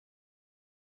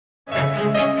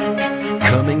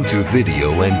Coming to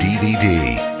video and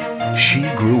DVD, She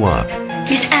Grew Up.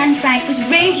 Miss Anne Frank was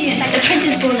radiant like the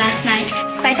Princess Ball last night.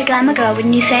 Quite a glamour girl,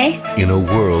 wouldn't you say? In a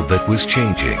world that was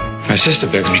changing. My sister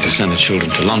begged me to send the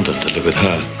children to London to live with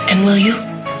her. And will you?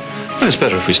 Well, it's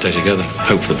better if we stay together.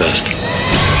 Hope for the best.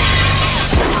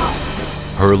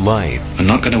 Her life I'm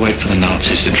not going to wait for the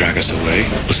Nazis to drag us away.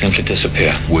 We'll simply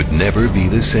disappear. would never be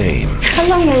the same. How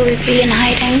long will we be in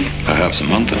hiding? Perhaps a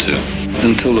month or two.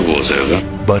 Until the war's over.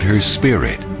 But her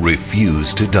spirit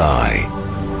refused to die.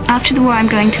 After the war, I'm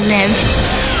going to live.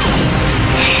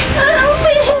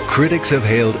 Critics have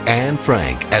hailed Anne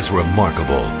Frank as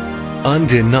remarkable,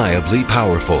 undeniably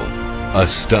powerful, a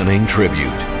stunning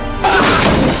tribute.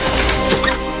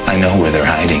 I know where they're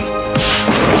hiding.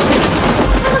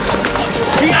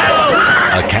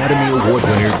 Academy Award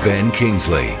winner Ben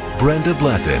Kingsley, Brenda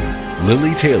Blethyn,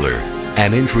 Lily Taylor,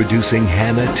 and introducing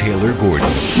Hannah Taylor-Gordon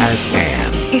as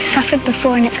Anne. We've suffered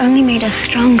before and it's only made us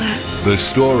stronger. The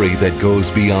story that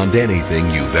goes beyond anything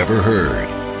you've ever heard.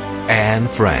 Anne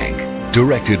Frank,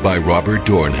 directed by Robert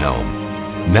Dornhelm.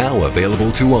 Now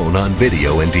available to own on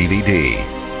video and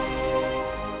DVD.